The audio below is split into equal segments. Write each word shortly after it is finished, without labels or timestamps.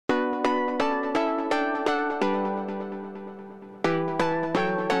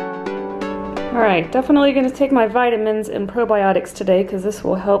Alright, definitely going to take my vitamins and probiotics today because this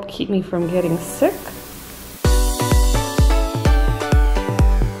will help keep me from getting sick.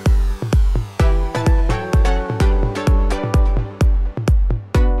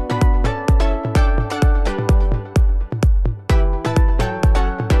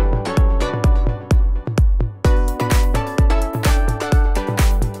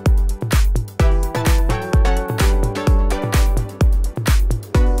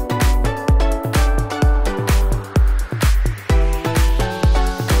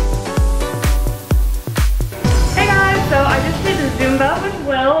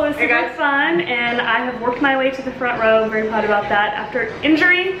 Fun, and I have worked my way to the front row. I'm very proud about that. After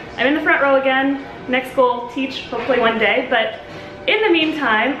injury, I'm in the front row again. Next goal, teach, hopefully one day. But in the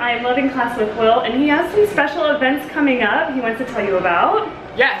meantime, I am loving class with Will, and he has some special events coming up he wants to tell you about.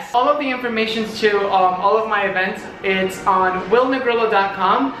 Yes, all of the information to all of my events, it's on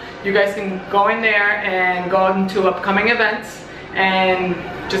willnegrillo.com. You guys can go in there and go into upcoming events and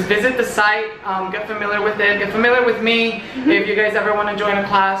just visit the site, get familiar with it, get familiar with me. If you guys ever want to join a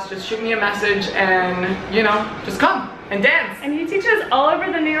class, just shoot me a message and, you know, just come and dance. And he teaches all over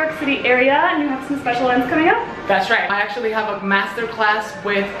the New York City area, and you have some special events coming up? That's right. I actually have a master class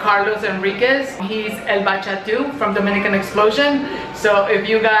with Carlos Enriquez. He's El Bachatu from Dominican Explosion. So if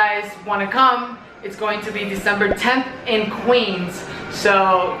you guys want to come, it's going to be December 10th in Queens.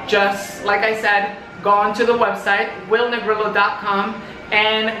 So just like I said, go onto the website, willnegrillo.com,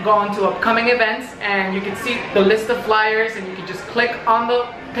 and go on to upcoming events, and you can see the list of flyers, and you can just click on the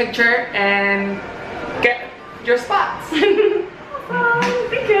picture and get your spots. Awesome.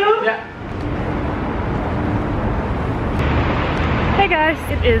 Thank you. Yeah. Hey guys,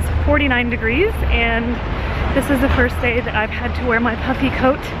 it is 49 degrees, and this is the first day that I've had to wear my puffy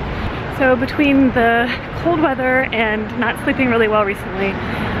coat. So between the cold weather and not sleeping really well recently,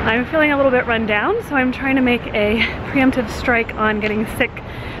 I'm feeling a little bit run down, so I'm trying to make a preemptive strike on getting sick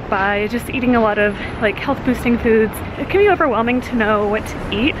by just eating a lot of like health boosting foods. It can be overwhelming to know what to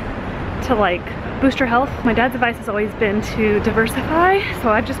eat to like boost your health. My dad's advice has always been to diversify, so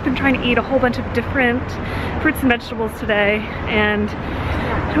I've just been trying to eat a whole bunch of different fruits and vegetables today, and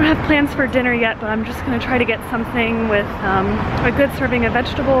I don't have plans for dinner yet, but I'm just gonna try to get something with a good serving of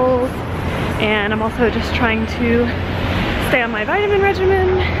vegetables, and I'm also just trying to stay on my vitamin regimen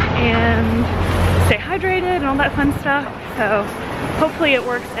and stay hydrated and all that fun stuff. So hopefully it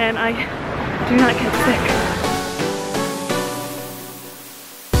works and I do not get sick.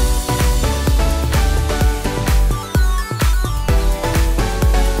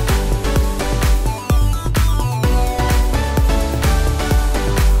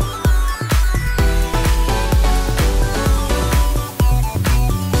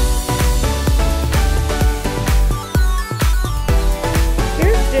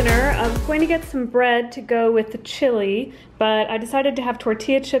 Going to get some bread to go with the chili, but I decided to have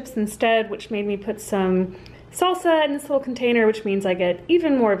tortilla chips instead, which made me put some salsa in this little container, which means I get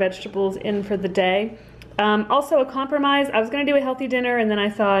even more vegetables in for the day. Also a compromise, I was going to do a healthy dinner, and then I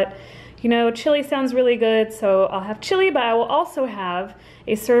thought, you know, chili sounds really good, so I'll have chili, but I will also have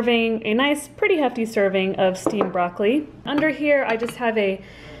a serving, a nice, pretty hefty serving of steamed broccoli. Under here, I just have a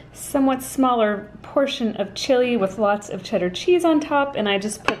somewhat smaller portion of chili with lots of cheddar cheese on top, and I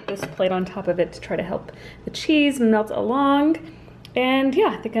just put this plate on top of it to try to help the cheese melt along. And yeah,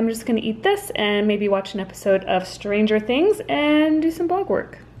 I think I'm just gonna eat this and maybe watch an episode of Stranger Things and do some blog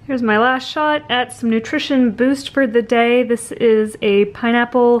work. Here's my last shot at some nutrition boost for the day. This is a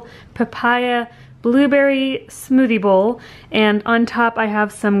pineapple papaya blueberry smoothie bowl, and on top I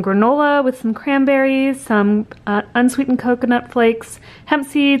have some granola with some cranberries, some unsweetened coconut flakes, hemp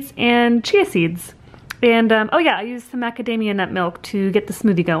seeds, and chia seeds. And oh yeah, I used some macadamia nut milk to get the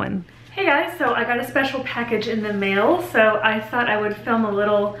smoothie going. Hey guys, so I got a special package in the mail, so I thought I would film a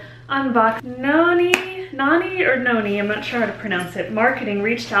little unboxing. Nani, I'm not sure how to pronounce it. Marketing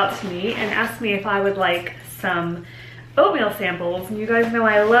reached out to me and asked me if I would like some oatmeal samples, and you guys know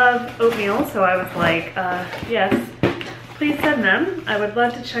I love oatmeal, so I was like, yes, please send them. I would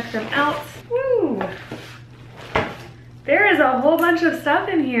love to check them out. Woo! There is a whole bunch of stuff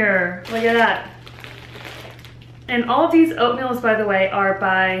in here. Look at that. And all of these oatmeals, by the way, are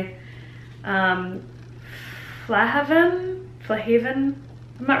by Flahavan. I'm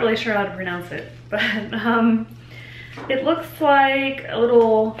not really sure how to pronounce it, but it looks like a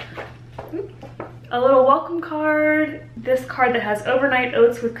little welcome card. This card that has overnight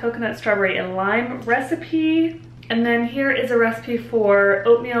oats with coconut, strawberry, and lime recipe. And then here is a recipe for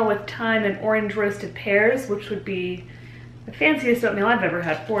oatmeal with thyme and orange roasted pears, which would be the fanciest oatmeal I've ever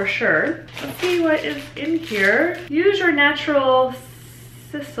had for sure. Let's see what is in here. Use your natural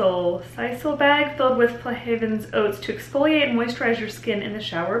sisal bag filled with Flahavan's oats to exfoliate and moisturize your skin in the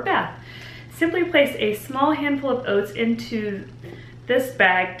shower or bath. Simply place a small handful of oats into this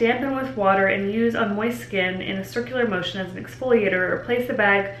bag, dampen with water, and use on moist skin in a circular motion as an exfoliator, or place the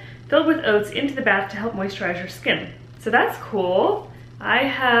bag filled with oats into the bath to help moisturize your skin. So that's cool. I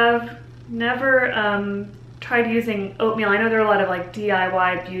have never tried using oatmeal. I know there are a lot of like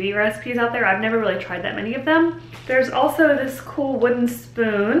DIY beauty recipes out there. I've never really tried that many of them. There's also this cool wooden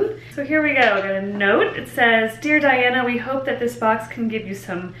spoon. So here we go, I got a note. It says, "Dear Diana, we hope that this box can give you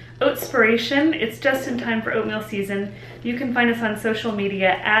some oatspiration. It's just in time for oatmeal season. You can find us on social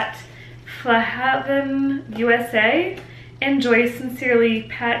media at Flahavan USA. Enjoy, sincerely,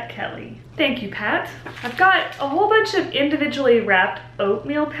 Pat Kelly." Thank you, Pat. I've got a whole bunch of individually wrapped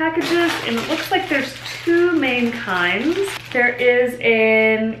oatmeal packages, and it looks like there's two main kinds. There is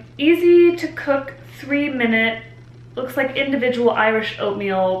an easy to cook 3-minute, looks like individual Irish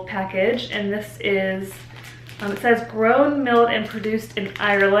oatmeal package, and this is, it says grown, milled, and produced in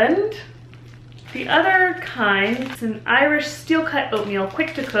Ireland. The other kind is an Irish steel cut oatmeal,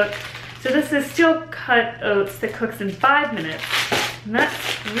 quick to cook. So this is steel cut oats that cooks in 5 minutes. And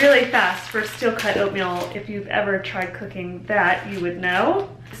that's really fast for steel cut oatmeal. If you've ever tried cooking that, you would know.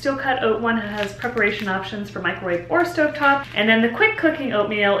 The steel cut oat one has preparation options for microwave or stovetop. And then the quick cooking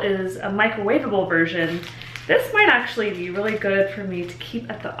oatmeal is a microwavable version. This might actually be really good for me to keep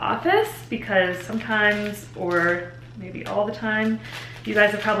at the office, because sometimes, or maybe all the time, you guys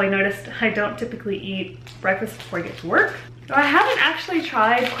have probably noticed I don't typically eat breakfast before I get to work. So I haven't actually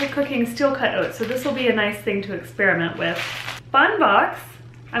tried quick cooking steel cut oats, so this will be a nice thing to experiment with. Fun box.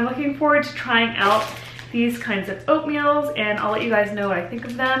 I'm looking forward to trying out these kinds of oatmeals, and I'll let you guys know what I think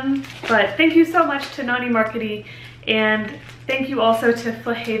of them. But thank you so much to Nani Marketing, and thank you also to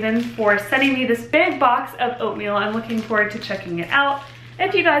Flahavan for sending me this big box of oatmeal. I'm looking forward to checking it out.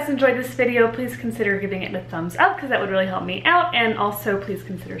 If you guys enjoyed this video, please consider giving it a thumbs up, because that would really help me out, and also please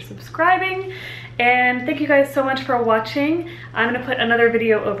consider subscribing. And thank you guys so much for watching. I'm gonna put another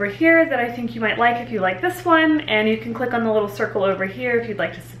video over here that I think you might like if you like this one, and you can click on the little circle over here if you'd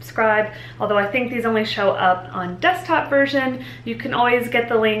like to subscribe, although I think these only show up on desktop version. You can always get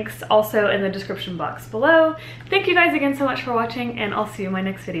the links also in the description box below. Thank you guys again so much for watching, and I'll see you in my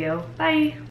next video. Bye!